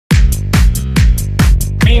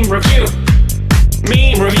Meme review.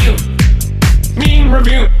 Meme review. Meme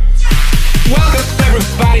review. Welcome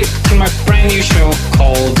everybody to my brand new show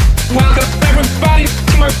called Welcome everybody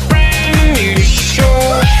to my brand new show.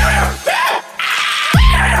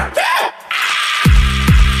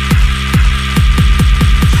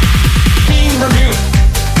 Meme review.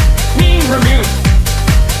 Meme review.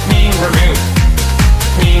 Meme review.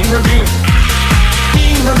 Meme review.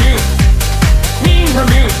 Meme review. Meme review. Meme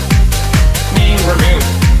review. Meme review.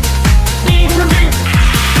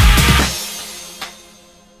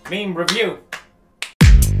 Meme review.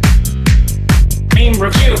 Meme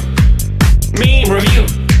review. Meme review.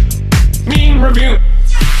 Meme review.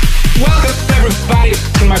 Welcome everybody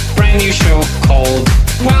to my brand new show called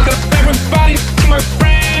Welcome everybody to my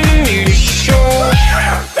brand new show.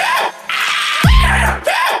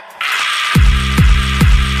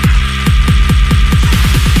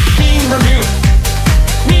 Meme review.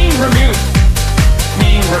 Meme review.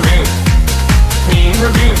 Meme review. Meme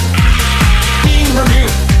review. Meme review.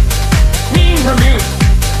 Meme review.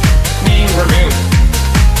 Meme review.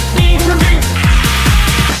 Meme review.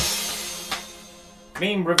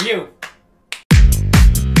 Meme review.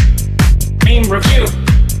 Meme review.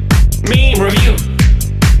 Meme review.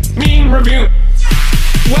 Meme review.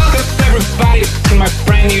 Welcome everybody to my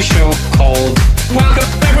brand new show called Welcome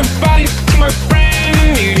everybody to my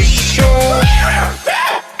brand new show.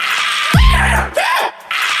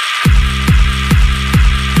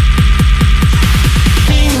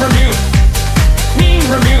 Meme review. Meme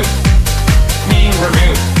review. Meme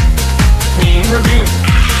review. Meme review.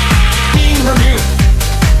 Meme review.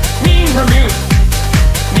 Meme review.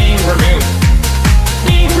 Meme review.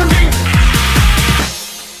 Meme review.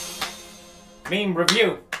 Meme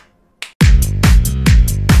review.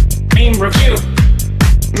 Meme review.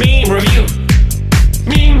 Meme review.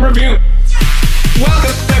 Meme review.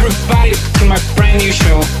 Welcome everybody to my brand new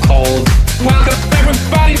show called Welcome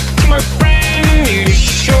everybody to my brand new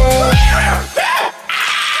show.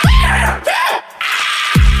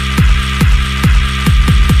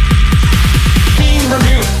 Meme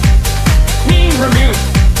review. Meme review.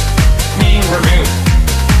 Meme review.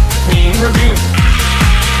 Meme review.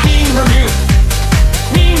 Meme review.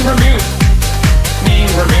 Meme review.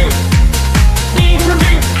 Meme review.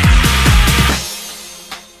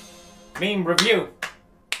 Meme review. Meme review.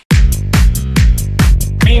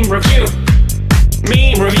 Meme review.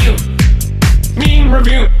 Meme review. Meme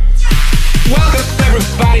review. Welcome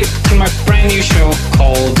everybody to my brand new show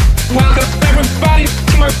called Welcome everybody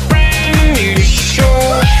to my brand new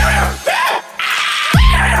show.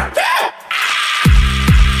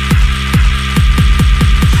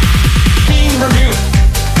 Meme review.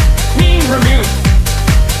 Meme review.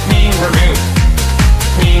 Meme review.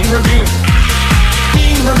 Meme review.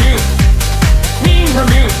 Meme review. Meme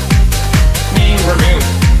review. Meme review.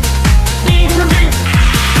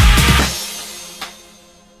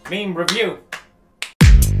 Meme review. Meme review.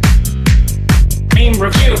 Meme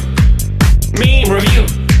review. Meme review.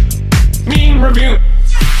 Meme review.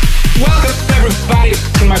 Welcome everybody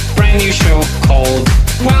to my brand new show called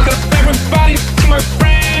Welcome everybody to my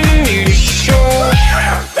brand new show.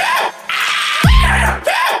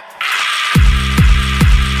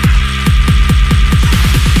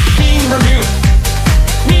 Meme review.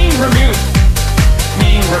 Meme review.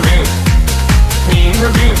 Meme review. Meme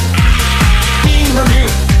review. Meme review.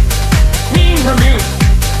 Meme review.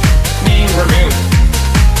 Meme review.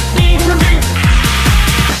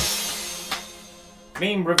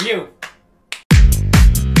 Meme review. Meme review.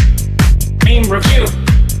 Meme review.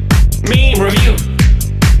 Meme review.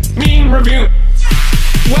 Meme review.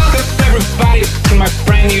 Welcome everybody to my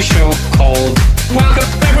brand new show called Welcome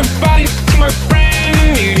everybody to my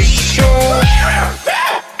brand new show.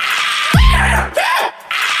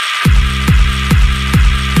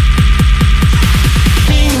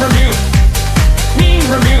 Meme review. Meme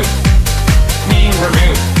review. Meme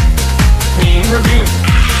review. Meme review.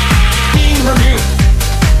 Meme review.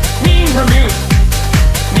 Meme review.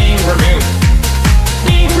 Meme review.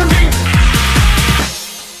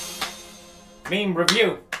 Meme review. Meme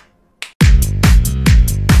review.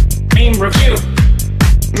 Meme review.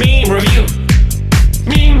 Meme review.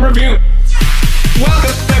 Meme review.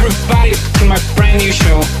 Welcome everybody to my brand new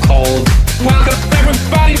show called Welcome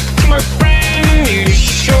everybody to my brand new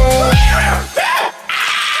show.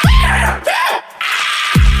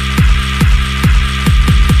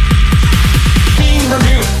 Meme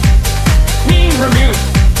review. Meme review.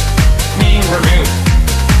 Meme review.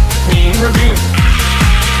 Meme review.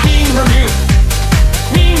 Meme review.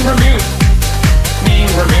 Meme review.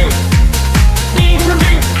 Meme review. Meme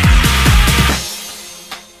review.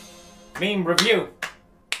 Meme review.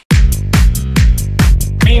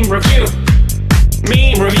 Meme review.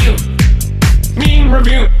 Meme review. Meme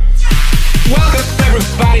review. Welcome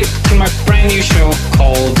everybody to my brand new show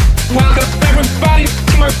called Welcome everybody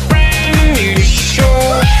to my brand new show.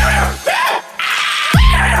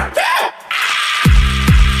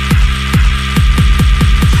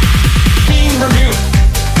 Meme review.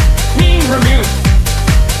 Meme review.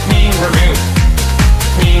 Meme review.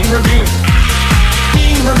 Meme review.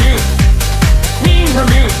 Meme review. Meme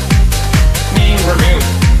review. Meme review.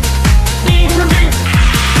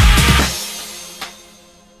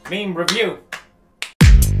 Meme review. Meme review.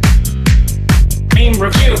 Meme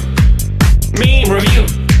review. Meme review.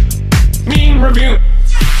 Meme review.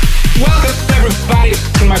 Welcome everybody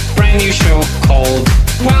to my brand new show called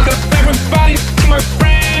Welcome everybody to my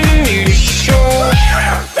brand new show.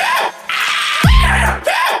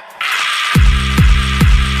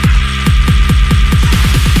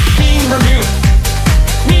 Meme review.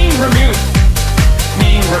 Meme review.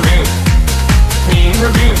 Meme review. Meme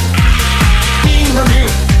review. Meme review.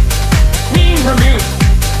 Meme review.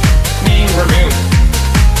 Meme review.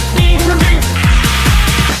 Meme review.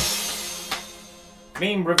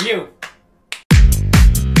 Meme review.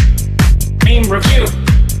 Meme review.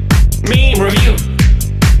 Meme review.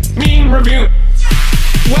 Meme review.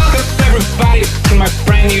 Welcome everybody to my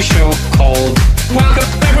brand new show called Welcome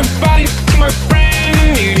everybody to my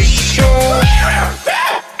brand new show.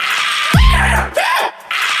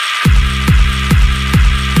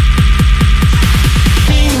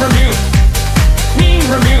 Meme review. Meme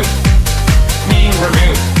review. Meme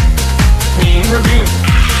review. Meme review.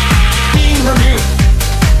 Meme review.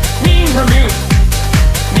 Meme review.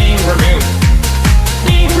 Meme review.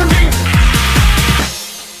 Meme review.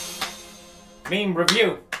 Meme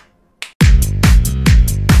review.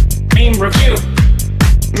 Meme review.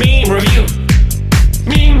 Meme review.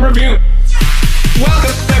 Meme review.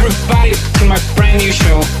 Welcome everybody to my brand new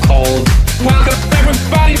show called Welcome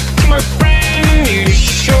everybody to my brand new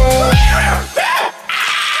show.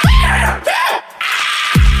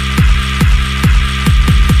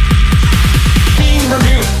 Meme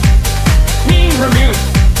review. Meme review.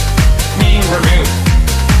 Meme review.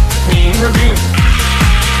 Meme review.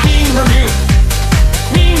 Meme review.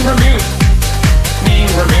 Meme review.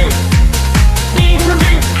 Meme review.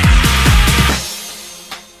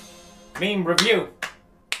 Meme review. Meme review.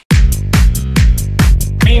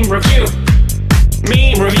 Meme review.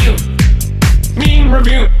 Meme review. Meme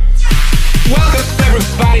review. Welcome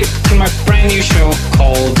everybody to my brand new show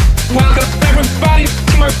called Welcome everybody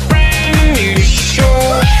to my brand new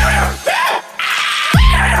show.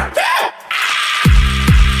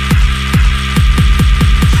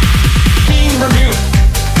 Meme review.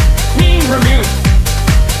 Meme review.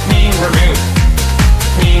 Meme review.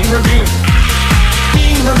 Meme review.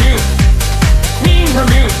 Meme review. Meme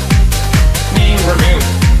review. Meme review.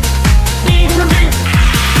 Meme review.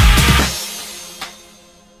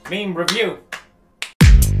 Meme review.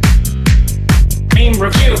 Meme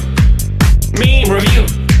review. Meme review.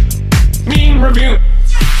 Meme review.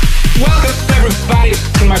 Welcome everybody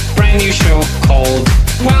to my brand new show called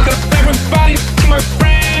Welcome everybody to my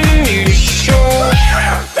brand new show.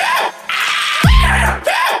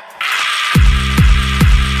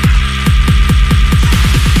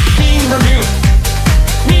 Meme review.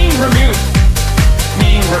 Meme review.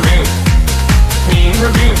 Meme review. Meme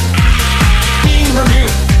review. Meme review.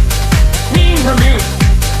 Meme review.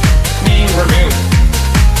 Meme review.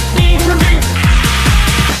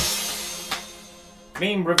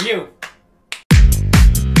 Meme review. Meme review.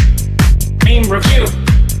 Meme review.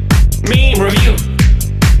 Meme review.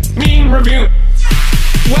 Meme review.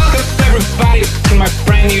 Welcome everybody to my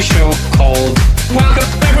brand new show called Welcome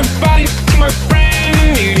everybody to my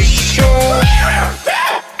brand new show.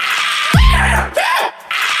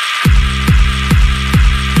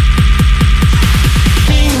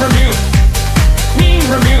 Meme review. Meme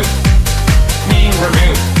review. Meme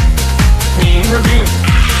review. Meme review.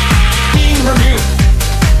 Meme review.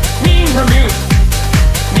 Meme review.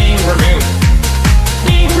 Meme review.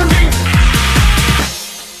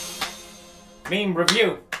 Meme review. Meme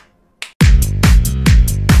review.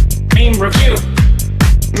 Meme review.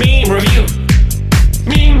 Meme review.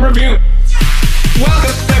 Meme review.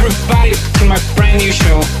 Welcome everybody to my brand new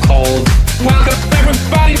show called Welcome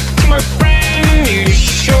everybody to my brand new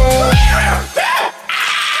show.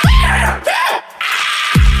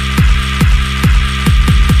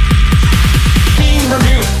 Meme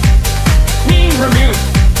review. Meme review.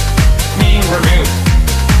 Meme review.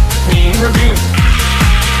 Meme review.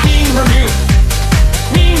 Meme review.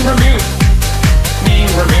 Meme review.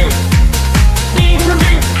 Meme review. Meme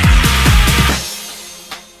review.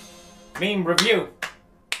 Meme review.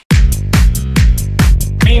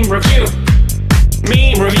 Meme review.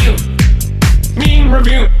 Meme review. Meme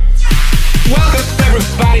review. Welcome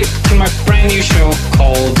everybody to my brand new show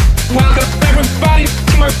called Welcome everybody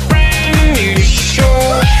to my brand new show.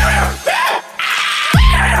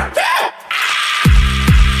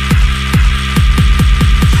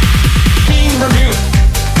 Meme review.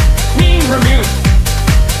 Meme review.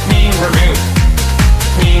 Meme review.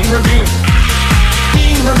 Meme review.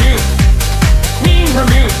 Meme review. Meme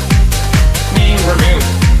review. Meme review.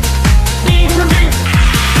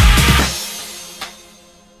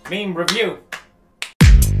 Meme review. Meme review.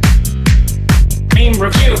 Meme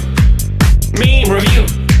review. Meme review.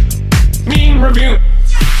 Meme review.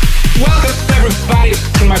 Welcome everybody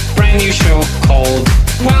to my brand new show called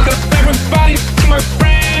Welcome everybody to my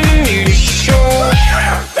brand new show.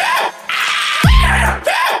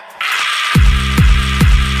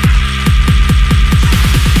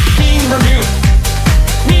 Meme review.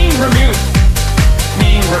 Meme review.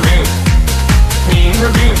 Meme review. Meme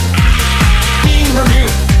review. Meme review.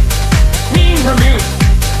 Meme review.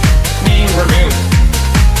 Meme review.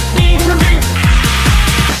 Meme review.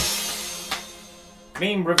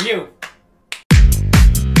 Meme review.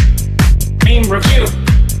 Meme review.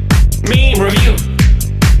 Meme review.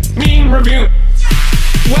 Meme review.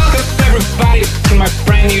 Welcome everybody to my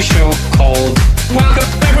brand new show called Welcome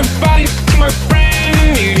everybody to my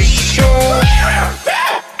brand new show.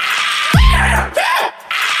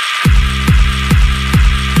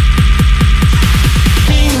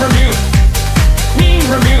 Meme review. Meme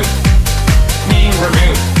review. Meme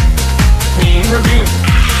review. Meme review.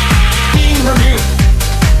 Meme review.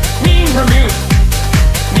 Meme review.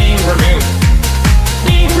 Meme review.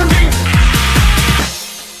 Meme review.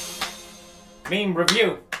 Meme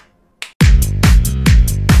review.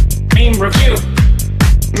 Meme review.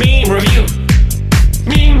 Meme review.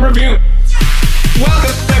 Meme review.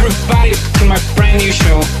 Welcome everybody to my brand new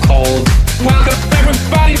show called Welcome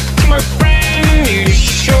everybody to my brand new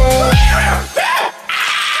show.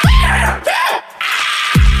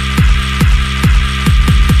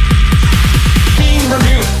 Meme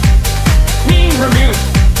review. Meme review.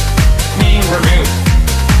 Meme review.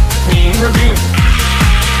 Meme review.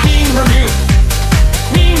 Meme review.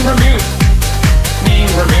 Meme review.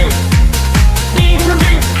 Meme review.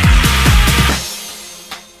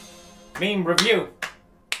 Meme review. Meme review.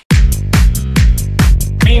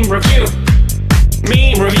 Meme review.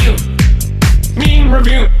 Meme review. Meme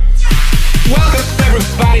review. Welcome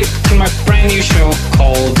everybody to my brand new show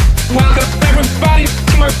called Welcome everybody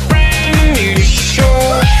to my brand new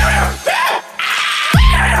show.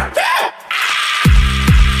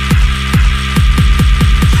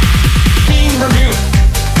 Meme review.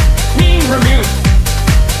 Meme review.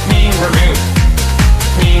 Meme review.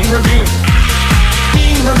 Meme review.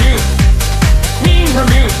 Meme review. Meme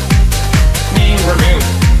review. Meme review.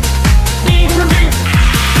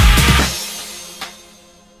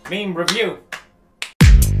 Meme review. Meme review.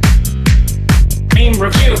 Meme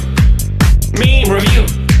review. Meme review.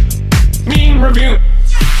 Meme review.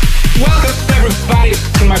 Welcome everybody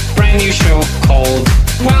to my brand new show called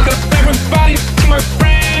Welcome everybody to my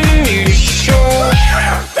brand new show.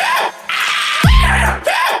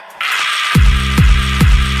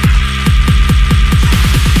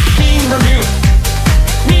 Meme review.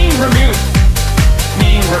 Meme review.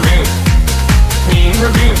 Meme review. Meme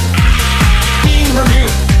review. Meme review.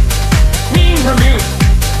 Meme review.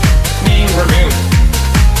 Meme review.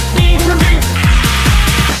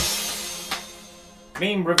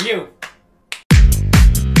 Meme review. Meme review.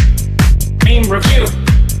 Meme review.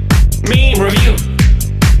 Meme review.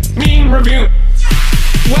 Meme review.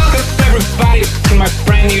 Welcome everybody to my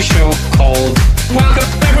brand new show called Welcome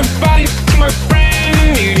everybody to my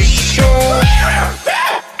brand new show.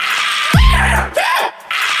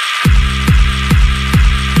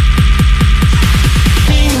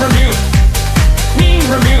 Meme review. Meme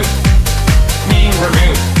review. Meme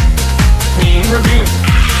review. Meme review.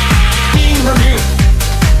 Meme review.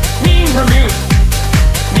 Meme review.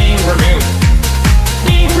 Meme review.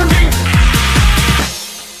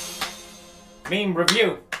 Meme review. Meme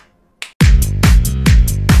review.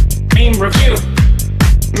 Meme review.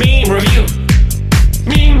 Meme review.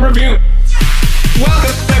 Meme review.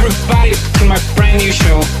 Welcome everybody to my brand new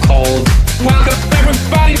show called Welcome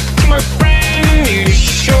everybody to my brand new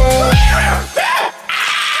show.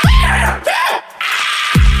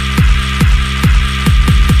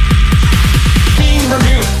 Meme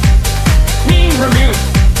review. Meme review.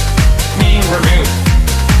 Meme review.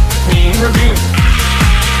 Meme review.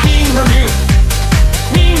 Meme review.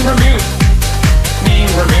 Meme review.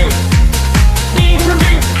 Meme review. Meme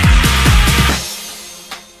review.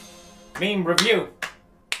 Meme review.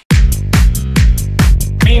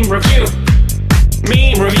 Meme review.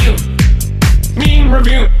 Meme review. Meme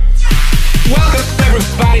review. Welcome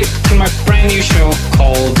everybody to my brand new show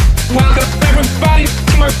called Welcome everybody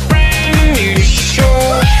to my brand new show.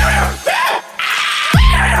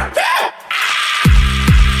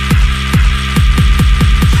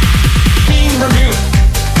 Meme review.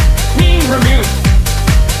 Meme review.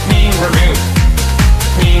 Meme review.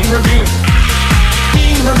 Meme review.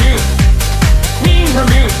 Meme review. Meme review. Meme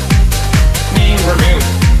review. Meme review.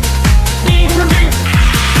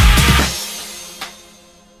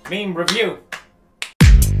 Meme review.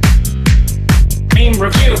 Meme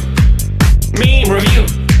review. Meme review.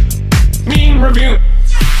 Meme review.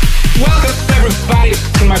 Welcome everybody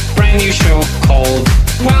to my brand new show called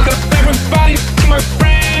Welcome everybody to my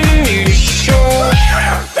brand new show.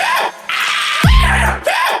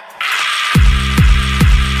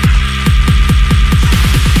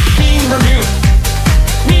 Meme review.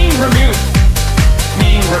 Meme review.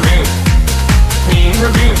 Meme review. Meme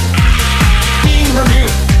review. Meme review.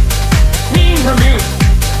 Meme review.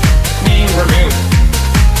 Meme review.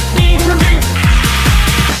 Meme review.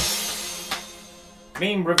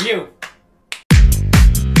 Meme review.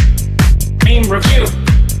 Meme review.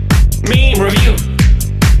 Meme review.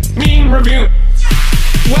 Meme review.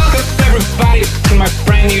 Welcome everybody to my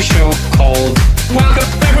brand new show called Welcome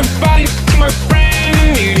everybody to my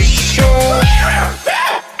brand new show.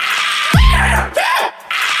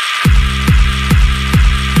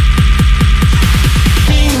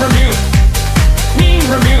 Meme review. Meme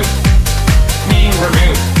review. Meme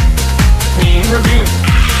review. Meme review.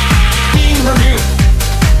 Meme review.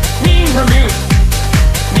 Meme review.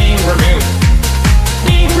 Meme review.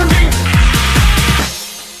 Meme review.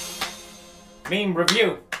 Meme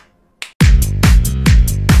review.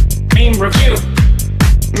 Meme review.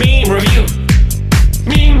 Meme review.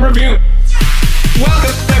 Meme review.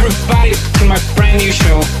 Welcome everybody to my brand new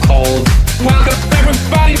show called Welcome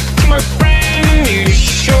everybody to my brand new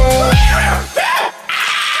show.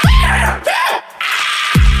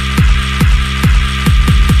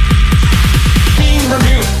 Meme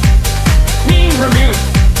review. Meme review.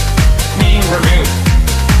 Meme review.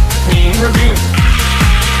 Meme review.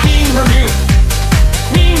 Meme review.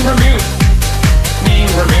 Meme review.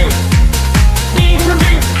 Meme review.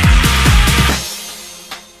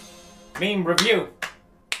 Meme review. Meme review.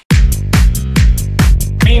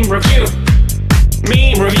 Meme review.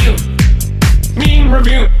 Meme review. Meme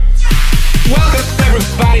review. Welcome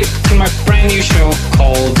everybody to my brand new show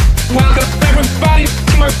called Welcome everybody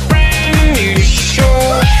to my brand new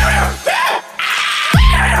show.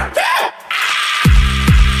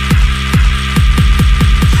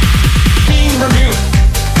 Meme review.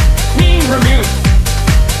 Meme review.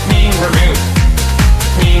 Meme review.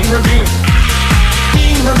 Meme review.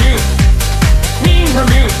 Meme review. Meme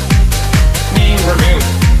review. Meme review.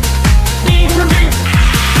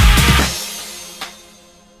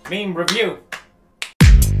 Meme review. Meme review.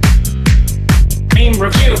 Meme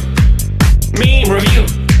review. Meme review.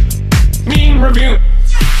 Meme review.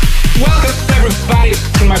 Welcome everybody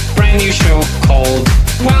to my brand new show called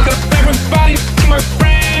Welcome everybody to my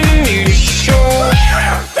brand new show.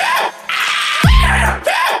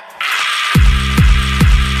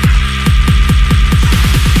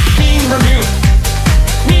 Meme review.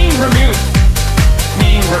 Meme review.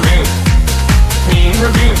 Meme review. Meme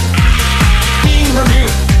review. Meme review.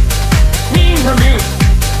 Meme review.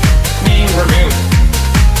 Meme review.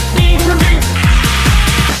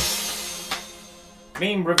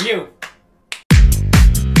 Meme review. Meme review.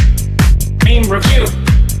 Meme review.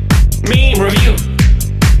 Meme review.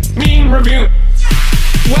 Meme review.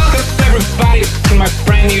 Welcome everybody to my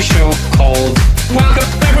brand new show called Welcome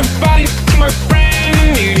everybody to my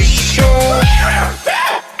brand new show.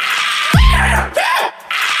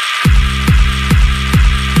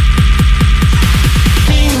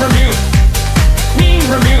 Meme review. Meme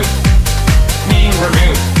review. Meme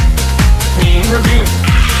review. Meme review.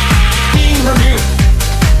 Meme review.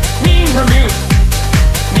 Meme review.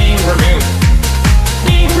 Meme review.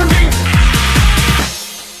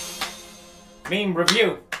 Meme review. Meme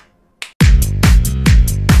review.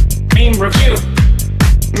 Meme review.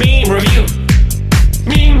 Meme review.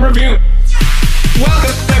 Meme review.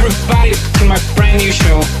 Welcome everybody to my brand new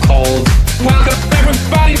show called Welcome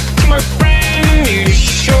everybody to my brand new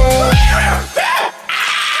show.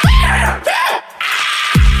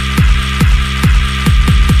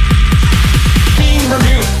 Meme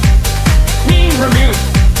review. Meme review.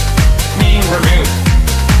 Meme review.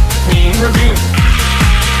 Meme review.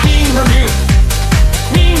 Meme review.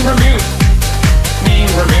 Meme review.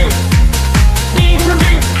 Meme review. Meme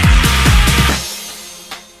review.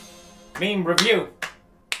 Meme review.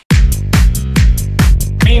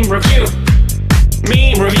 Meme review.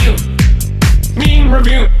 Meme review. Meme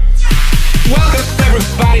review. Welcome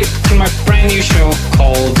everybody to my brand new show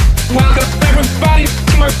called Welcome everybody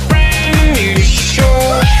to my brand new show.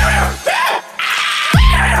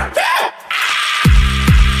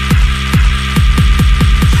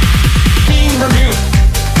 Meme review.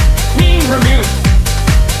 Meme review.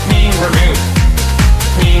 Meme review.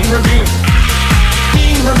 Meme review.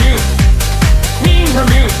 Meme review. Meme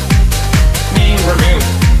review. Meme review.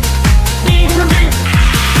 Meme review.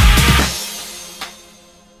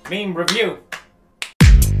 Meme review.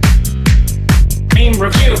 Meme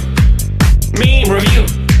review. Meme review.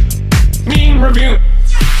 Meme review.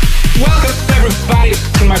 Welcome everybody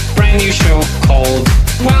to my brand new show called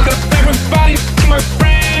Welcome everybody to my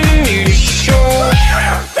brand new show.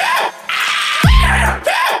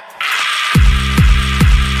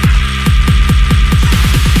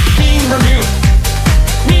 Meme review.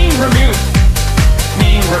 Meme review.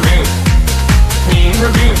 Meme review. Meme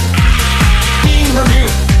review. Meme review.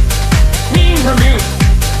 Meme review.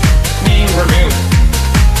 Meme review.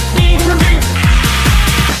 Meme review.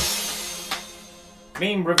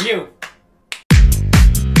 Meme review.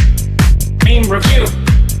 Meme review.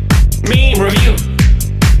 Meme review.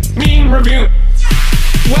 Meme review.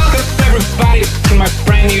 Welcome everybody to my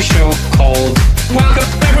brand new show called Welcome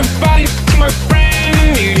everybody to my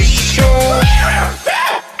brand new show.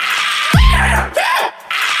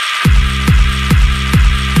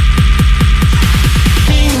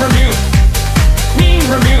 Meme review. Meme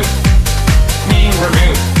review. Meme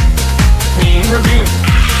review. Meme review.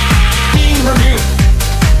 Meme review.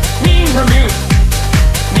 Meme review.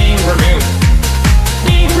 Meme review.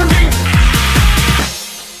 Meme review.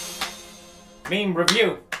 Meme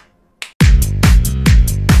review.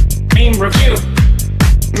 Meme review.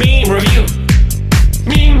 Meme review.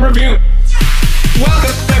 Meme review.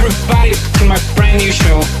 Welcome everybody to my brand new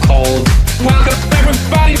show called Welcome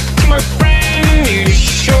everybody to my brand new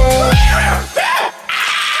show.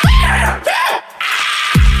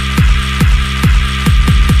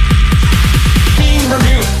 Meme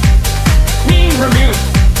review. Meme review.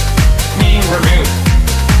 Meme review.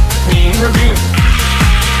 Meme review.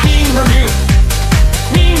 Meme review.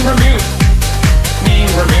 Meme review.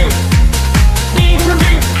 Meme review.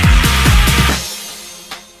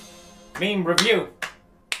 Meme review. Meme review.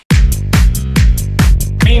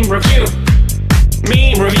 Meme review.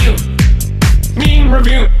 Meme review. Meme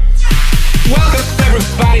review. Welcome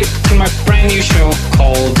everybody to my brand new show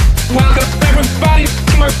called Welcome everybody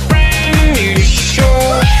to my brand new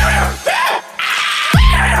show.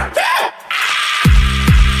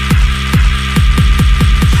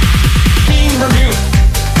 Meme review.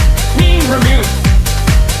 Meme review.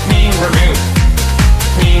 Meme review.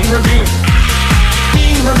 Meme review.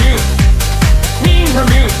 Meme review. Meme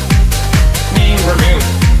review. Meme review.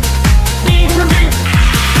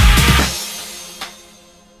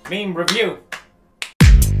 Meme review. Meme review.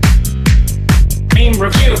 Meme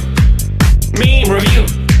review. Meme review.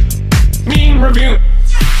 Meme review.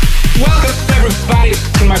 Welcome everybody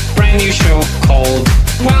to my brand new show called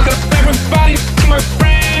Welcome everybody to my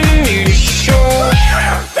brand new show.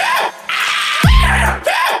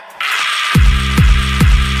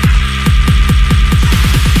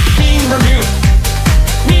 Meme review.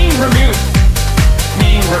 Meme review.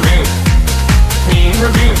 Meme review. Meme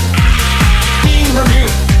review. Meme review.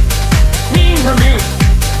 Meme review.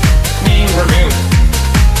 Meme review.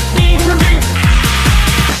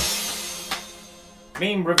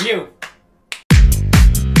 Meme review. Meme review.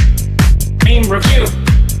 Meme review.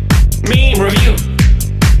 Meme review.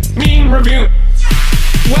 Meme review.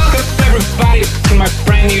 Welcome everybody to my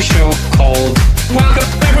brand new show called Welcome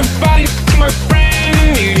everybody to my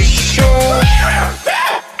brand new show.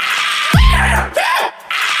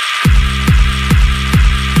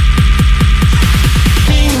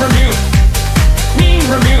 Meme review. Meme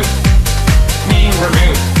review. Meme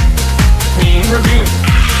review. Meme review.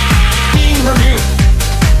 Meme review.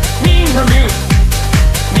 Meme review.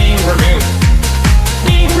 Meme review.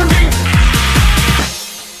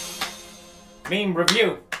 Meme review. Meme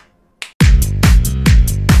review.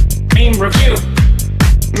 Meme review.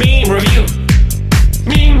 Meme review.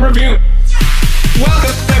 Meme review.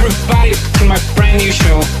 Welcome everybody to my brand new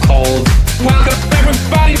show called Welcome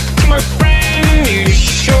everybody to my brand new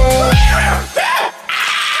show.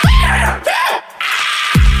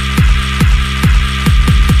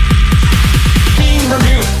 Meme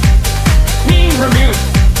review. Meme review.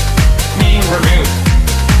 Meme review.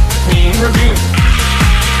 Meme review.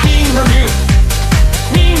 Meme review.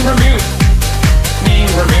 Meme review.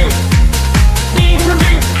 Meme review. Meme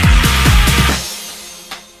review.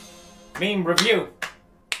 Meme review.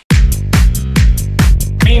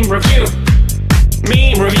 Meme review.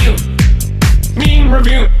 Meme review. Meme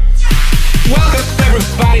review. Welcome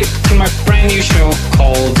everybody to my brand new show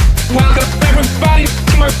called Welcome everybody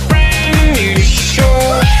to my brand new show.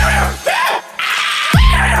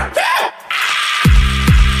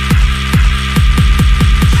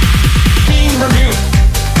 Meme review.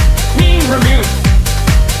 Meme review.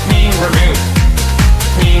 Meme review.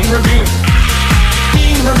 Meme review.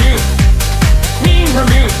 Meme review. Meme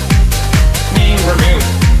review. Meme review.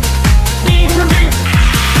 Meme review.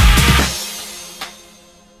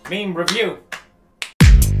 Meme review.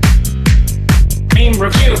 Meme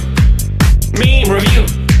review. Meme review.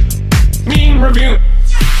 Meme review.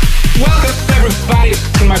 Welcome everybody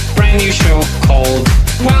to my brand new show called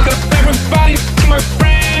Welcome everybody to my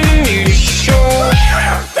brand new show.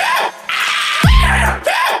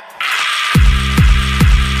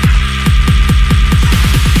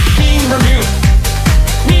 Meme review.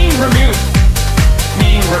 Meme review.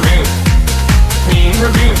 Meme review. Meme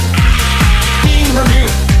review. Meme review.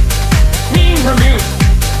 Meme review.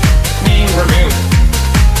 Meme review.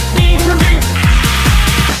 Meme review.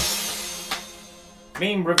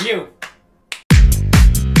 Meme review.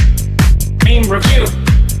 Meme review.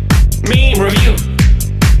 Meme review.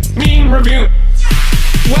 Meme review.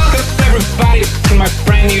 Welcome everybody to my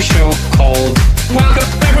brand new show called Welcome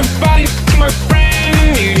everybody to my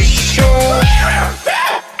brand new show.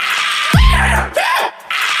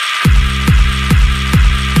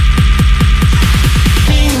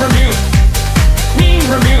 Meme review. Meme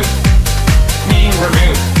review. Meme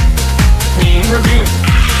review. Meme review.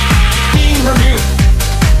 Meme review.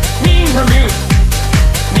 Meme review.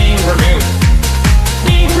 Meme review.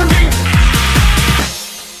 Meme review.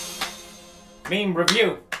 Meme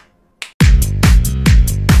review.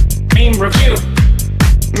 Meme review.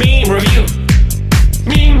 Meme review.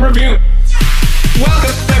 Meme review.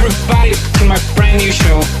 Welcome everybody to my brand new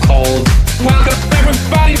show called Welcome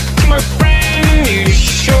everybody to my brand new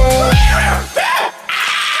show.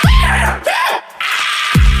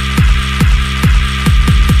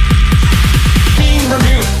 Meme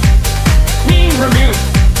review. Meme review.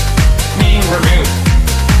 Meme review.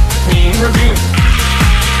 Meme review.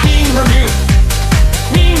 Meme review.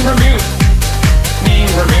 Meme review.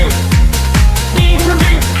 Meme review.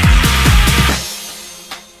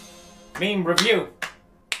 Meme review. Meme review.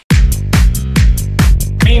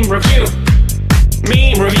 Meme review.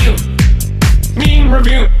 Meme review. Meme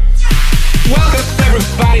review. Welcome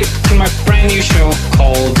everybody to my brand new show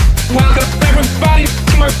called Welcome everybody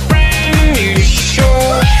to my brand new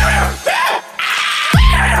show.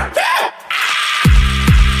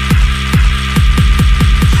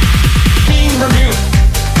 Meme review.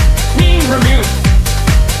 Meme review.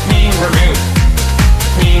 Meme review.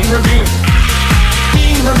 Meme review.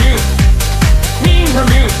 Meme review. Meme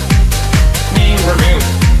review. Meme review.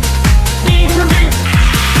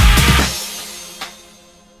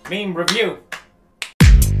 Meme review. Meme review.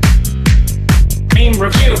 Meme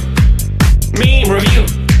review. Meme review.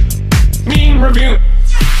 Meme review.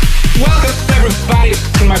 Welcome everybody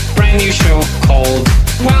to my brand new show called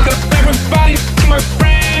Welcome everybody to my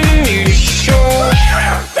brand new show.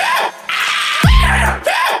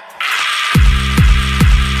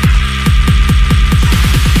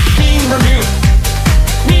 Meme review.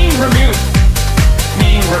 Meme review.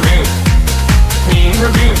 Meme review. Meme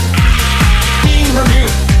review. Meme review.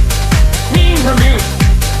 Meme review.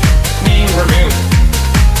 Meme review.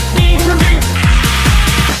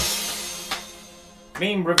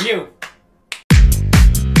 Meme review. Meme review.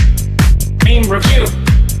 Meme review.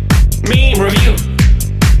 Meme review.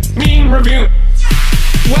 Meme review.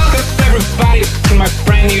 Welcome everybody to my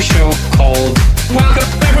brand new show called Welcome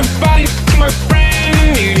everybody to my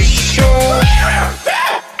brand new show.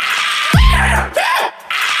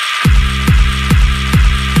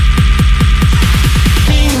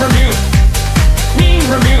 Meme review. Meme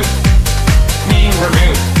review. Meme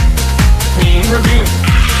review. Meme review.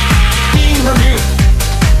 Meme review.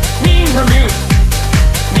 Meme review.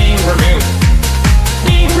 Meme review.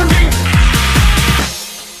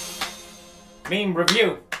 Meme review. Meme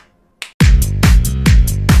review.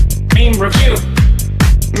 Meme review.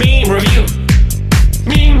 Meme review.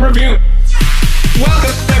 Meme review.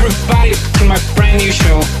 Welcome everybody to my brand new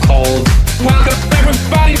show called Welcome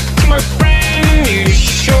everybody to my brand new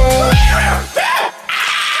show.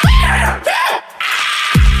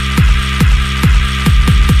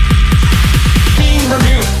 Meme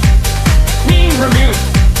review. Meme review.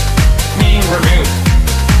 Meme review.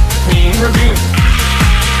 Meme review.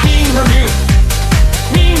 Meme review.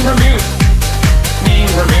 Meme review.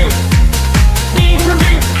 Meme review. Meme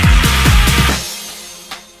review.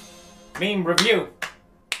 Meme review.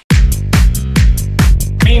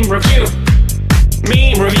 Meme review.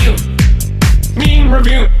 Meme review. Meme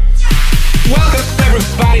review. Welcome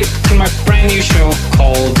everybody to my brand new show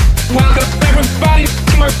called Welcome everybody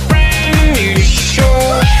to my brand new show.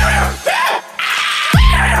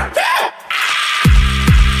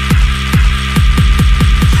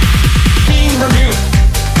 Meme review.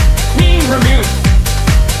 Meme review.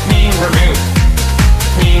 Meme review.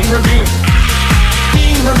 Meme review.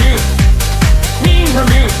 Meme review. Meme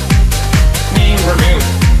review. Meme review.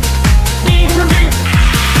 Meme review.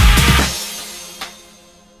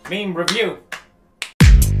 Meme review.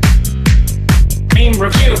 Meme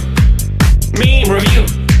review. Meme review.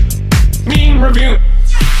 Meme review.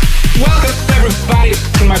 Welcome everybody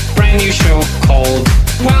to my brand new show called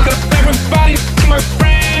Welcome everybody to my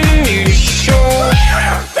brand new show.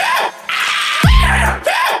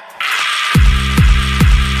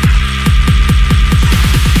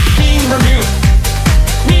 Meme review.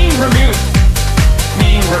 Meme review.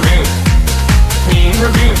 Meme review. Meme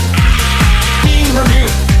review. Meme review.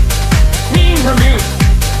 Meme review.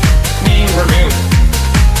 Meme review.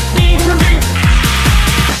 Meme review.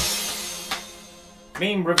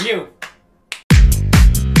 Meme review.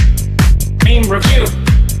 Meme review.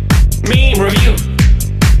 Meme review.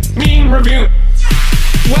 Meme review.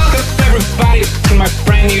 Welcome everybody to my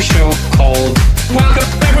brand new show called Welcome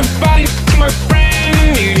everybody to my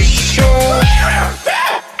brand new show.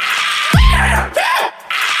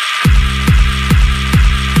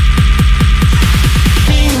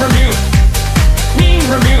 Meme review. Meme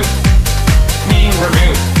review. Meme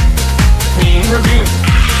review. Meme review.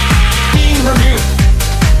 Meme review.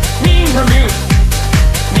 Meme review.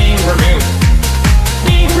 Meme review.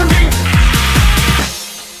 Meme review.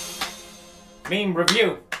 Meme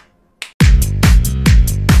review.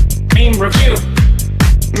 Meme review.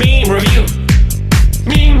 Meme review.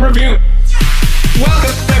 Meme review.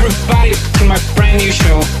 Welcome everybody to my brand new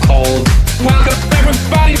show called Welcome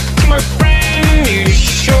everybody to my brand new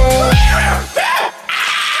show.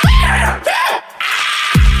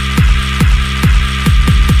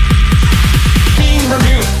 Meme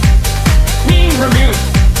review. Meme review.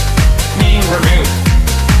 Meme review.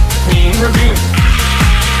 Meme review.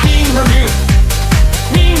 Meme review.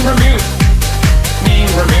 Meme review.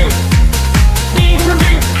 Meme review.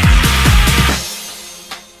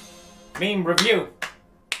 Meme review. Meme review.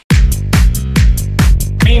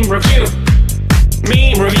 Meme review.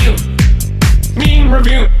 Meme review. Meme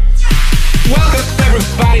review. Welcome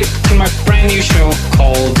everybody to my brand new show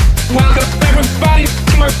called Welcome everybody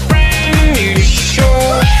to my brand new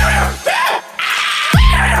show.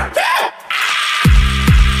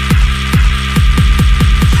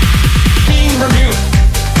 Meme review.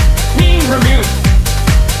 Meme review.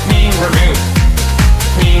 Meme review.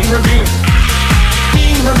 Meme review.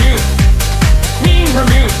 Meme review. Meme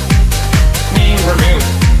review. Meme review.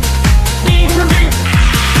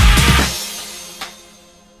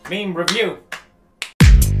 Meme review. Meme review.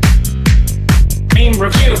 Meme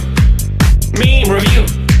review. Meme review.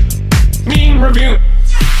 Meme review.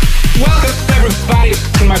 Welcome everybody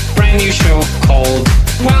to my brand new show called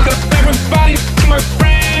Welcome everybody to my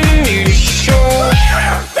brand new show.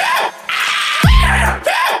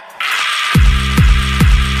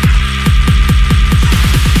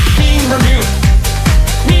 Meme review.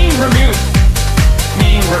 Meme review.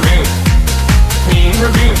 Meme review. Meme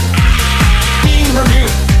review. Meme review.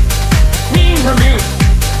 Meme review.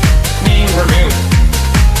 Meme review.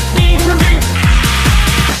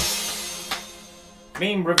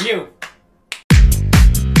 Meme review. Meme review.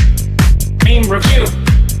 Meme review.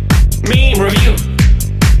 Meme review.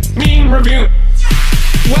 Meme review.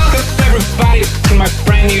 Welcome everybody to my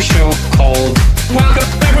brand new show called Welcome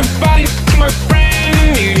everybody to my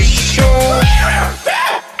brand new show.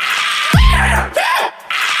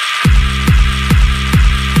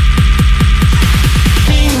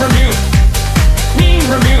 Meme review. Meme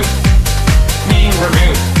review. Meme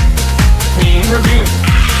review. Meme review.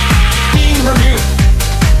 Meme review.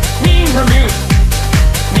 Meme review.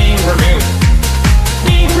 Meme review.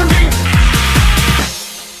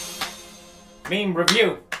 Meme review. Meme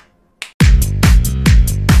review.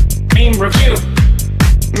 Meme review.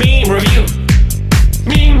 Meme review.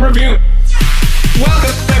 Meme review.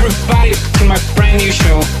 Welcome everybody to my brand new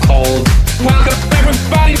show called Welcome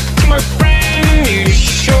everybody to my brand new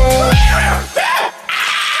show.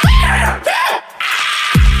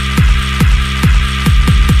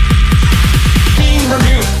 Meme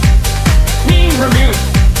review. Meme review.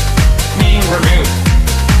 Meme review.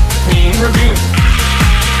 Meme review.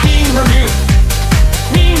 Meme review.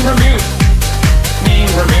 Meme review.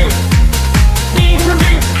 Meme review. Meme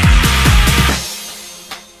review.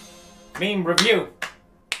 Meme review.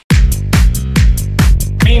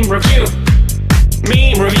 Meme review.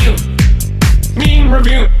 Meme review. Meme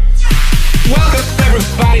review. Welcome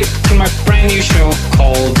everybody to my brand new show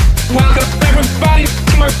called Welcome everybody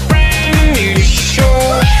to my brand new show.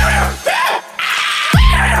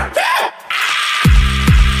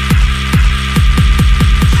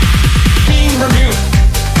 Meme review.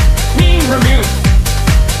 Meme review.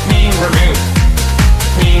 Meme review.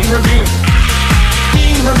 Meme review.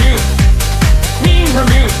 Meme review. Meme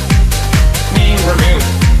review. Meme review.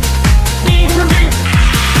 Meme review.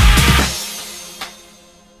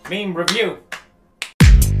 Meme review.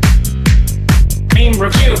 Meme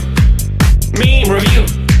review. Meme review.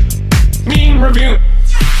 Meme review.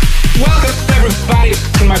 Welcome everybody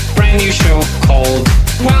to my brand new show called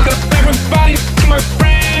Welcome everybody to my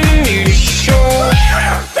brand new show.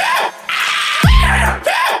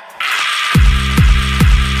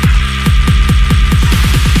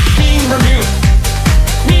 Meme review.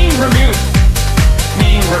 Meme review.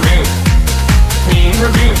 Meme review. Meme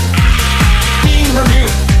review. Meme review.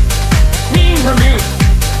 Meme review.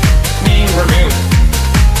 Meme review.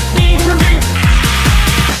 Meme review.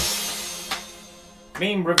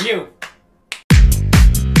 Meme review.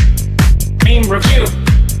 Meme review.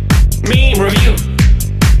 Meme review.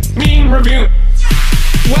 Meme review.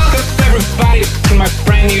 Welcome everybody to my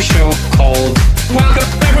brand new show called Welcome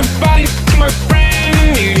everybody to my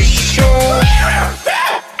brand new show.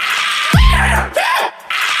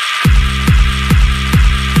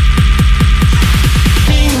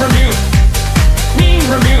 Meme review. Meme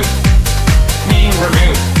review. Meme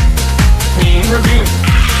review. Meme review.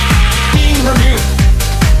 Meme review.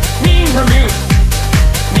 Meme review.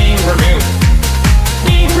 Meme review.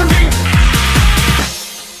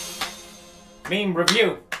 Meme review. Meme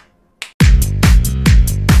review.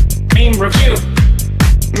 Meme review.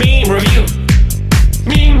 Meme review.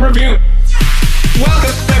 Meme review.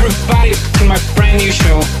 Welcome everybody to my brand new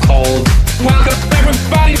show called Welcome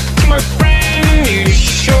everybody to my brand new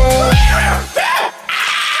show.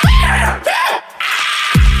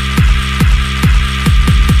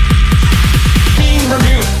 Meme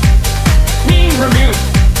review. Meme review.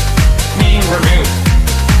 Meme review.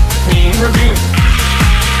 Meme review.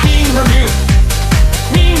 Meme review.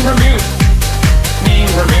 Meme review.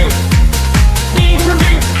 Meme review.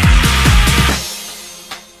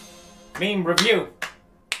 Meme review. Meme review.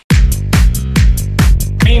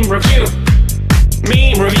 Meme review.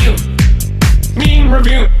 Meme review. Meme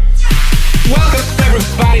review. Welcome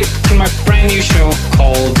everybody to my brand new show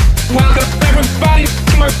called Welcome everybody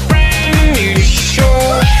to my brand new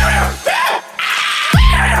show.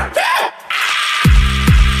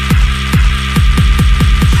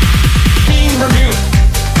 Meme review.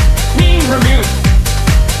 Meme review.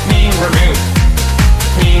 Meme review.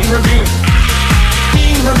 Meme review.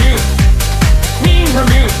 Meme review. Meme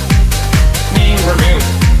review. Meme review.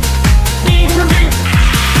 Meme review.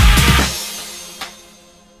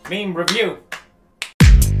 Meme review.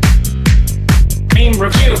 Meme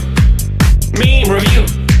review. Meme review.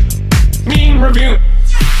 Meme review.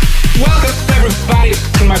 Welcome everybody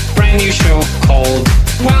to my brand new show called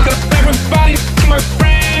Welcome everybody to my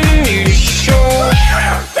brand new show.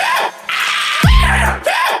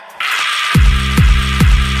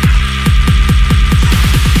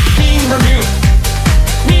 Meme review.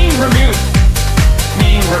 Meme review.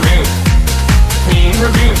 Meme review. Meme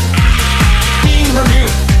review. Meme review.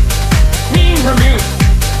 Meme review.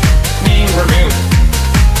 Meme review.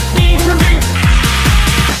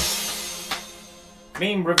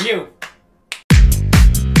 Meme review. Meme review.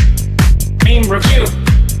 Meme review.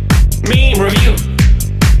 Meme review.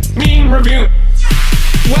 Meme review.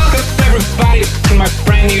 Welcome everybody to my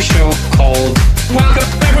brand new show called Welcome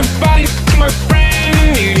everybody to my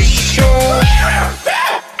brand new show.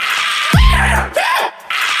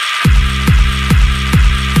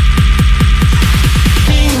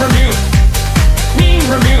 Meme review. Meme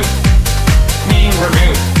review. Meme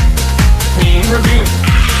review. Meme review.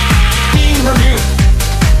 Meme review.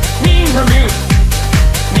 Meme review.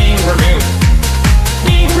 Meme review.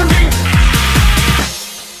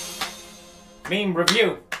 Meme review. Meme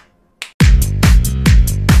review.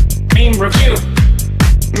 Meme review.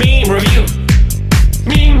 Meme review.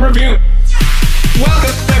 Meme review.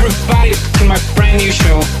 Welcome everybody to my brand new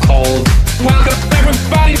show called Welcome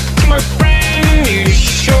everybody to my brand new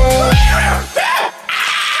show.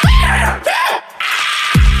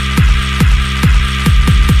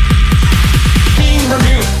 Meme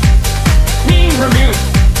review. Meme review.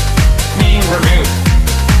 Meme review.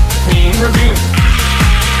 Meme review.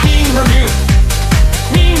 Meme review.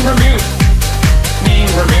 Meme review.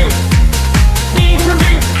 Meme review. Meme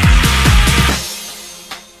review.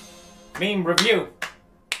 Meme review.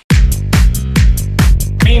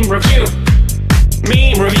 Meme review.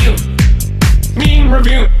 Meme review. Meme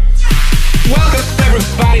review. Welcome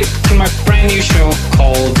everybody to my brand new show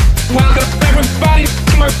called Welcome everybody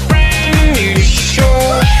to my brand new show.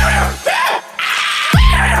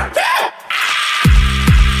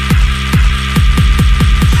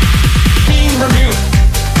 Meme review.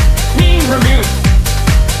 Meme review.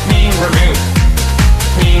 Meme review.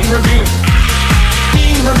 Meme review.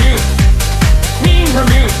 Meme review. Meme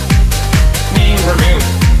review. Meme review.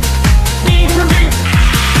 Meme review.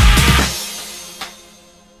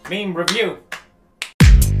 Meme review.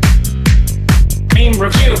 Meme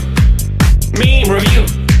review. Meme review.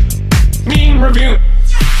 Meme review.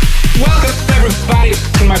 Welcome everybody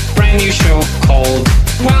to my brand new show called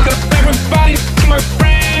Welcome everybody to my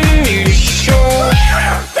brand new show.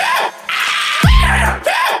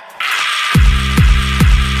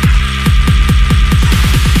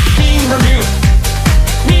 Meme review.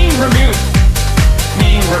 Meme review.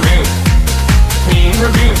 Meme review. Meme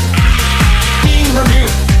review. Meme review.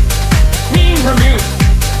 Meme review.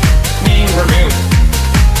 Meme review.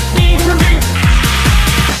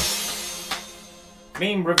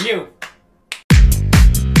 Meme review. Meme review.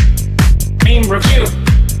 Meme review.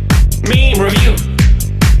 Meme review.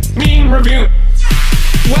 Meme review.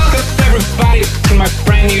 Welcome everybody to my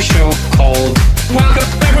brand new show called Welcome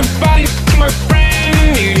everybody to my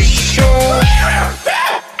brand new show.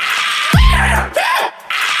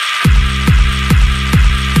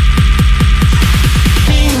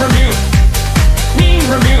 Meme review. Meme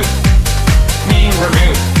review. Meme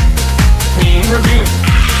review. Meme review.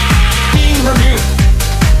 Meme review.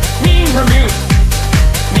 Meme review.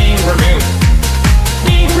 Meme review.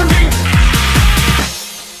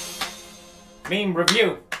 Meme review. Meme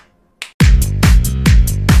review.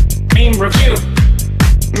 Meme review.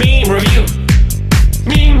 Meme review.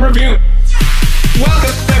 Meme review.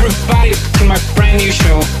 Welcome everybody to my brand new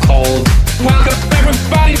show called Welcome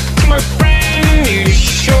everybody to my brand new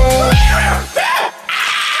show.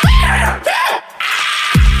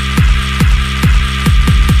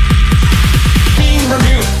 Meme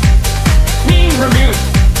review. Meme review.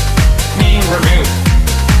 Meme review.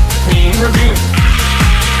 Meme review.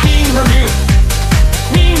 Meme review.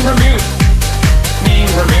 Meme review.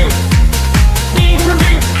 Meme review.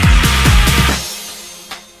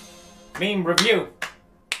 Meme review. Meme review.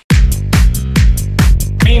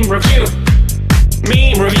 Meme review.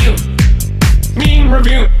 Meme review. Meme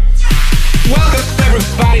review. Welcome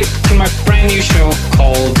everybody to my brand new show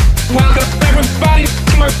called Welcome everybody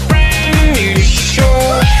to my brand new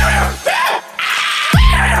show.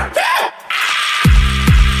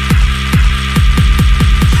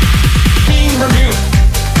 Meme review.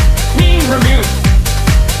 Meme review.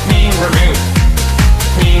 Meme review.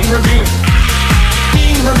 Meme review.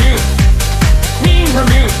 Meme review. Meme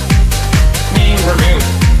review. Meme review.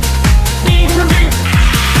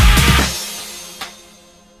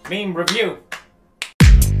 Meme review. Meme review.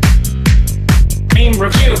 Meme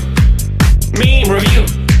review. Meme review.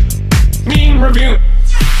 Meme review.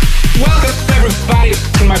 Welcome everybody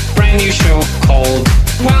to my brand new show called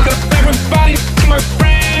Welcome everybody to my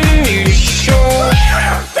brand new show.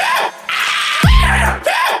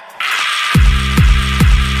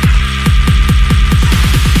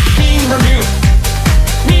 Meme review.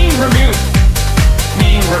 Meme review.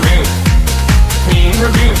 Meme review. Meme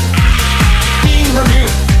review. Meme review.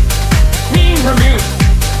 Meme review.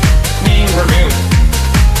 Meme review.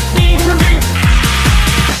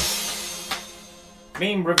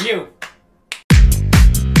 Meme review. Meme review.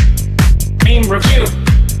 Meme review.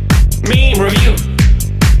 Meme review.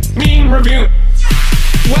 Meme review.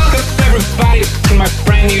 Welcome everybody to my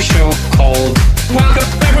brand new show called Welcome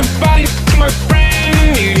everybody to my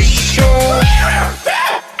brand new show.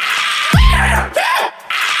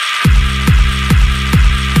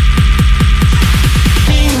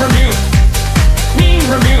 Meme review. Meme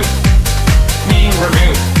review. Meme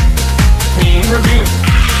review. Meme review.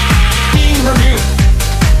 Meme review.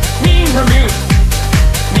 Meme review.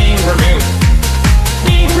 Meme review.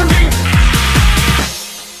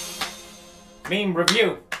 Meme review. Meme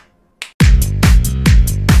review.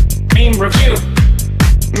 Meme review.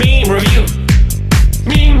 Meme review.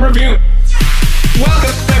 Meme review.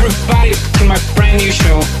 Welcome everybody to my brand new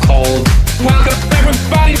show called Welcome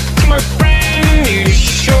everybody to my brand new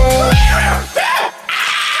show.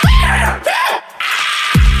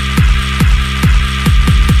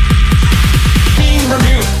 Meme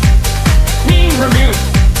review. Meme review.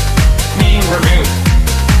 Meme review.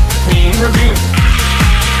 Meme review.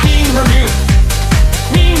 Meme review.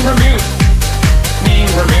 Meme review.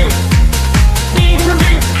 Meme review. Meme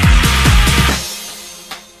review.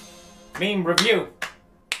 Meme review.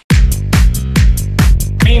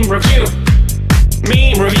 Meme review.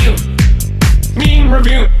 Meme review. Meme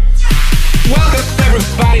review. Welcome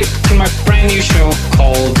everybody to my brand new show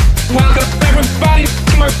called Welcome everybody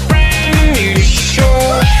to my brand new show.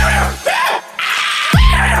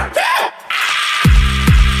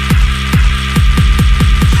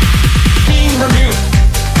 Meme review.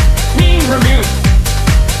 Meme review.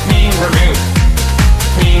 Meme review.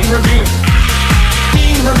 Meme review.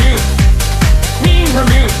 Meme review. Meme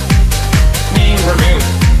review. Meme review.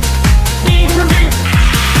 Meme review.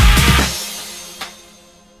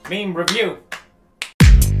 Meme review.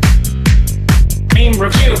 Meme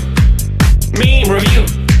review. Meme review.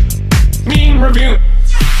 Meme review.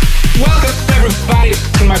 Welcome everybody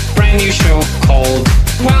to my brand new show called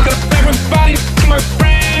Welcome everybody to my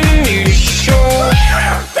brand new show.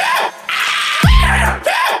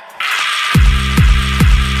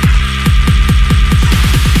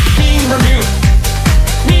 Meme review.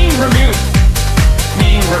 Meme review.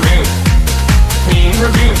 Meme review. Meme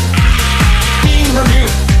review. Meme review.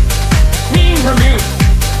 Meme review.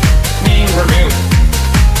 Meme review.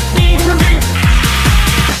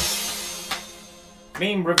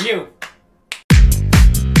 Meme review. Meme review.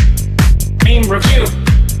 Meme review.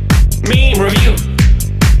 Meme review.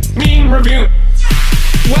 Meme review.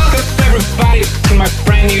 Welcome everybody to my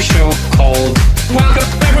brand new show called Welcome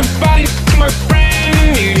everybody to my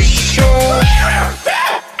brand new show.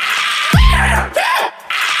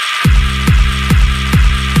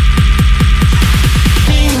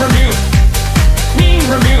 Meme review. Meme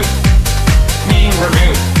review. Meme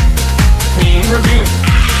review. Meme review.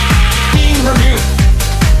 Meme review.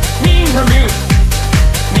 Meme review.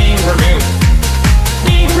 Meme review.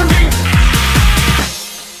 Meme review.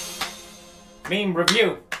 Meme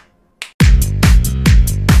review.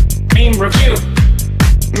 Meme review.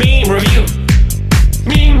 Meme review.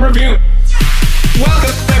 Meme review.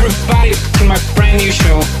 Welcome everybody to my brand new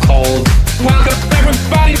show called Welcome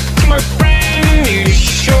everybody to my brand new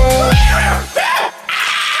show.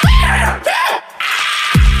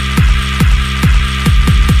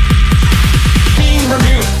 Meme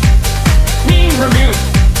review. Meme review.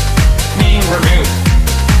 Meme review.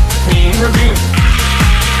 Meme review.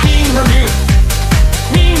 Meme review.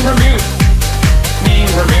 Meme review.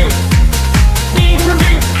 Meme review.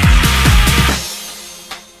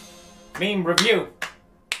 Meme review. Meme review.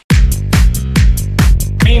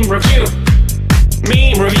 Meme review.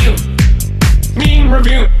 Meme review. Meme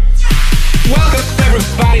review. Welcome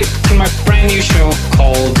everybody to my brand new show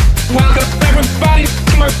called Welcome everybody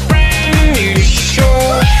to my brand new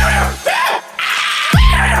show.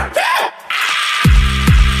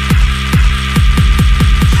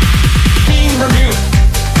 Meme review.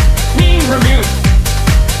 Meme review.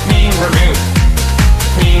 Meme review.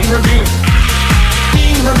 Meme review.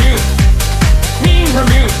 Meme review. Meme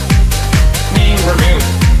review. Meme review.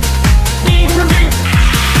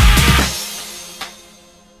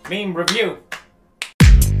 Meme review. Meme review.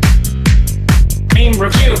 Meme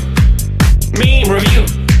review. Meme review.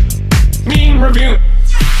 Meme review.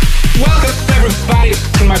 Welcome everybody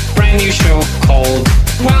to my brand new show called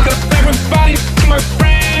Welcome everybody to my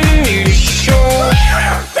brand new show.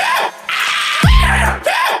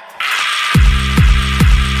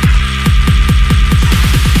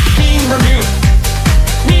 Meme review.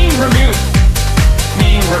 Meme review.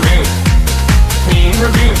 Meme review. Meme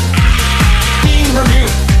review. Meme review.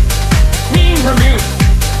 Meme review.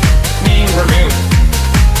 Meme review.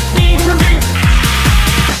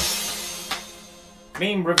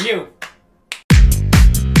 Meme review. Meme review.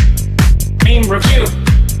 Meme review.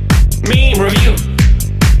 Meme review.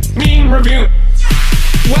 Meme review.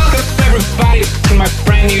 Welcome everybody to my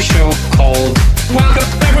brand new show called Welcome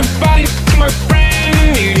everybody to my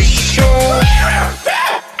brand new show.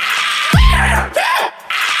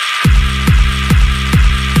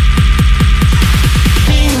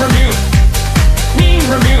 Meme review. Meme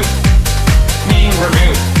review. Meme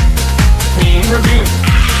review. Meme review.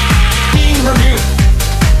 Meme review.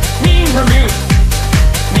 Meme review.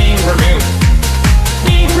 Meme review.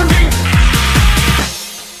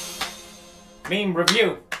 Meme review. Meme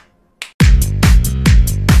review.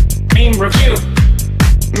 Meme review.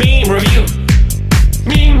 Meme review.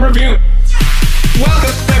 Meme review.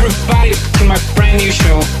 Welcome everybody to my brand new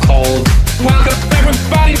show called Welcome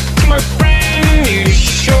everybody to my brand new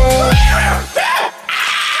show.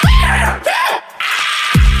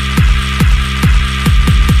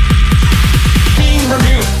 Meme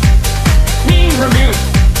review. Meme review.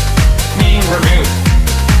 Meme review.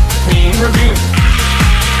 Meme review.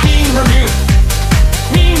 Meme review.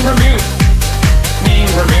 Meme review.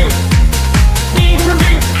 Meme review. Meme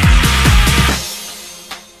review.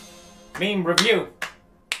 Meme review.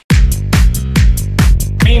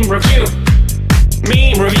 Meme review.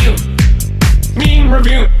 Meme review. Meme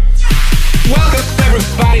review. Welcome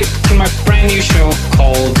everybody to my brand new show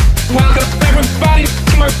called Welcome everybody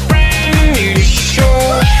to my brand new show.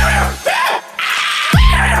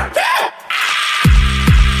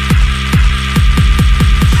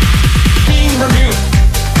 Meme review.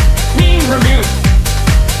 Meme review.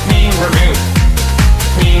 Meme review.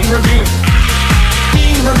 Meme review.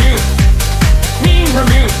 Meme review. Meme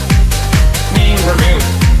review. Meme review.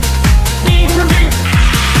 Meme review.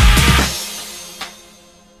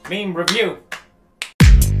 Meme review.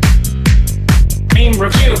 Meme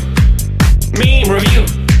review. Meme review.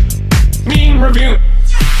 Meme review.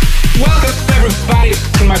 Welcome everybody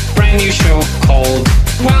to my brand new show called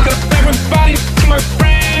Welcome everybody to my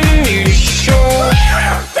brand new show.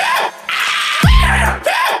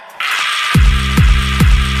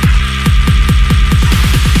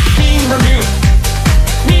 Meme review.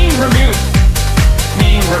 Meme review.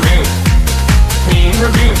 Meme review. Meme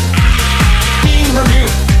review. Meme review.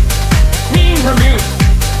 Meme review.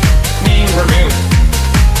 Meme review.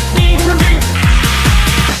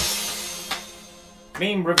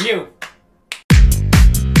 Meme review. Meme review.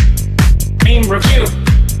 Meme review.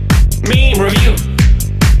 Meme review.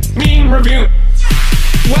 Meme review.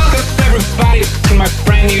 Welcome everybody to my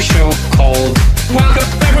brand new show called Welcome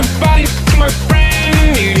everybody to my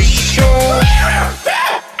brand new show.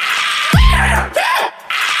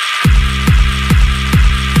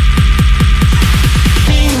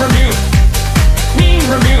 Meme review. Meme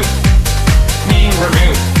review. Meme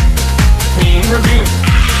review. Meme review.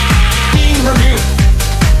 Meme review.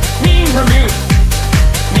 Meme review.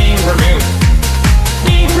 Meme review.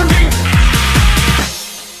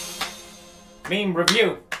 Meme review. Meme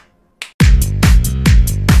review.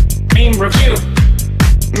 Meme review.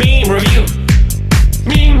 Meme review.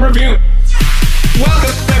 Meme review.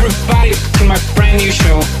 Welcome everybody to my brand new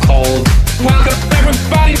show called Welcome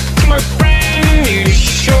everybody to my brand new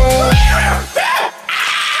show.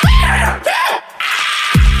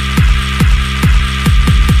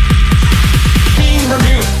 Meme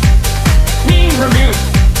review. Meme review.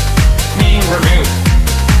 Meme review.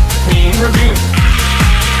 Meme review.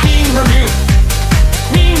 Meme review.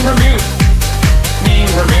 Meme review.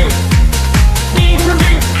 Meme review.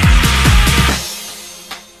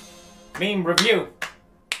 Meme review. Meme review.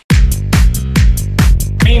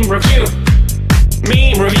 Meme review.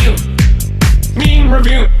 Meme review. Meme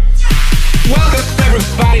review. Welcome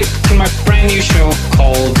everybody to my brand new show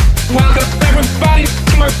called Welcome everybody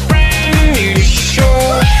to my brand new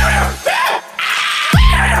show.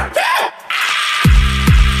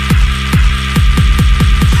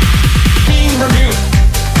 Meme review.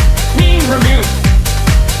 Meme review.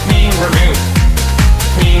 Meme review.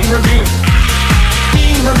 Meme review.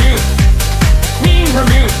 Meme review. Meme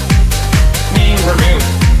review. Meme review.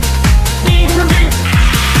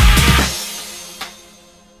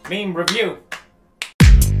 Meme review. Meme review.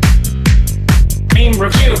 Meme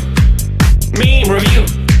review. Meme review.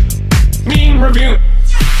 Meme review.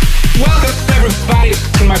 Welcome everybody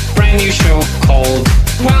to my brand new show called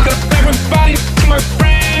Welcome everybody to my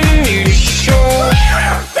brand new show.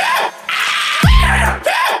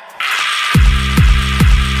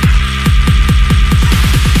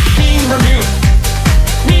 Meme review.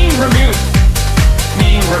 Meme review.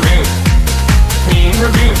 Meme review. Meme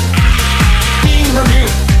review. Meme review.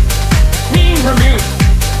 Meme review.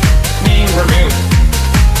 Meme review.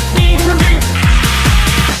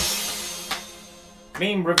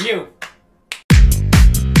 Meme review. Meme review.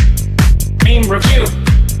 Meme review.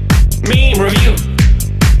 Meme review.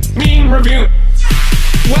 Meme review.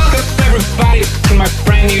 Welcome everybody to my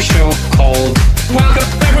brand new show called Welcome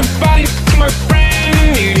everybody to my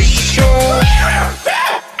brand new show.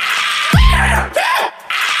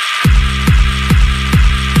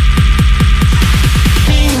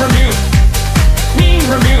 Meme review. Meme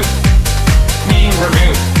review. Meme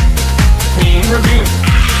review. Meme review.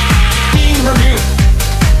 Meme review.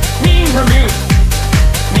 Meme review.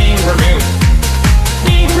 Meme review.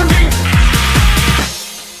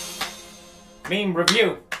 Meme review. Meme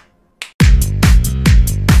review.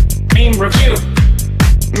 Meme review.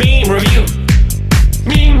 Meme review.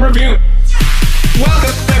 Meme review.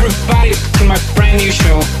 Welcome everybody to my brand new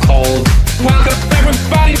show called Welcome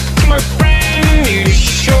everybody to my brand new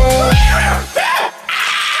show.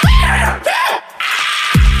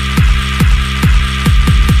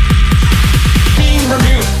 Meme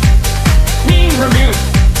review. Meme review.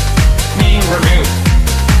 Meme review.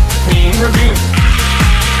 Meme review.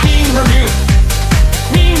 Meme review.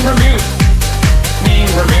 Meme review.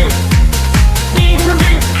 Meme review. Meme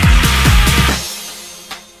review.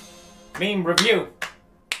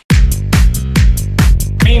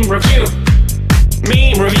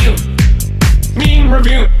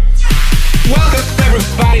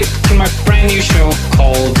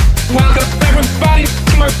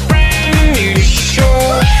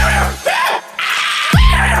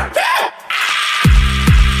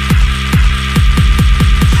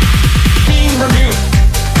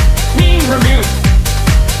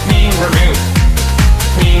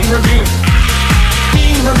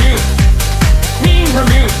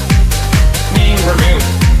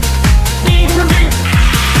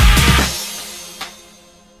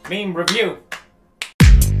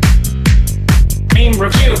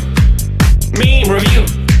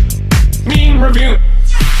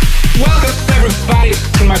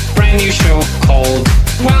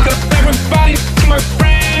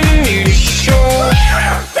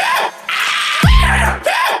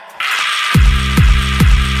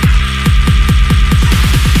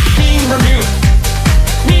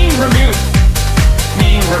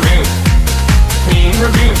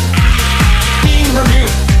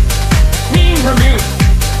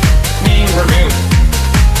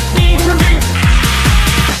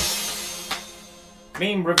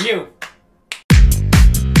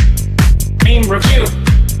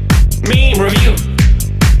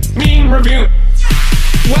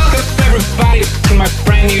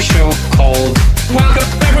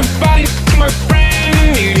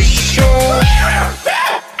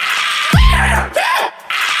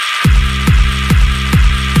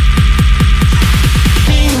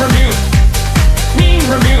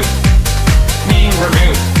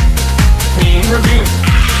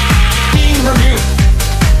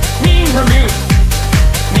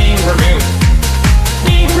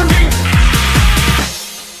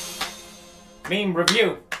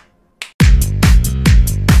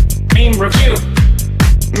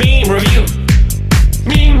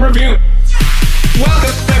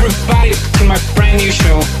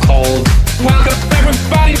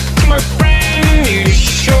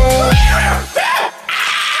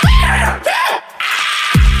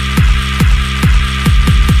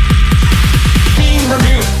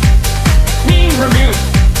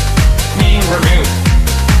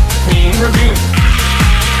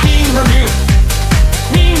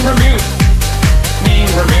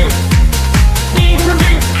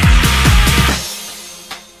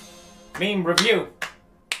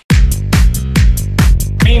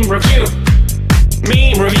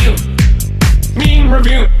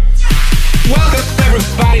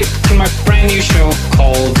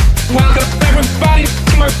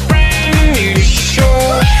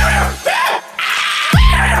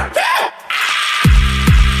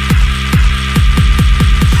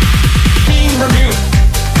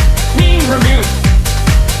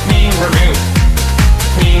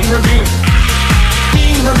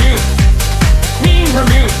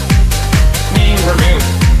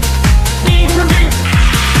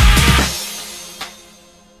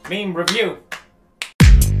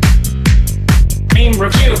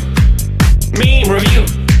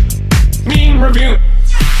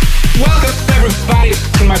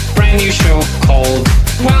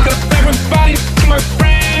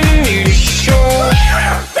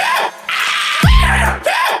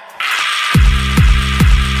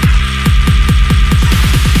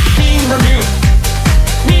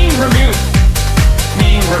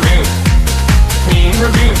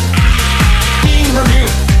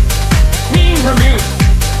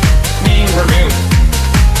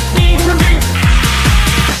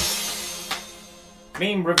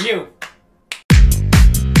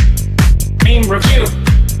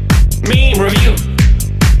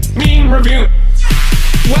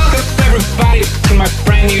 Welcome everybody to my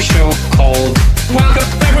brand new show called Welcome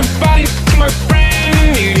everybody to my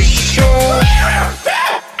brand new show.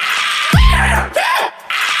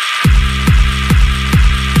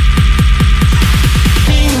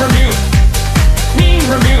 Meme review. Meme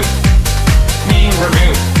review. Meme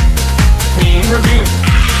review. Meme review.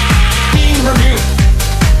 Meme review.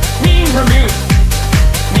 Meme review.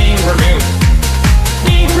 Meme review.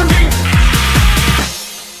 Meme review.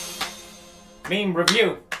 Meme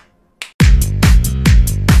review.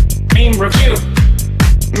 Meme review.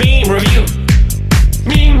 Meme review.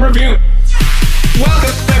 Meme review.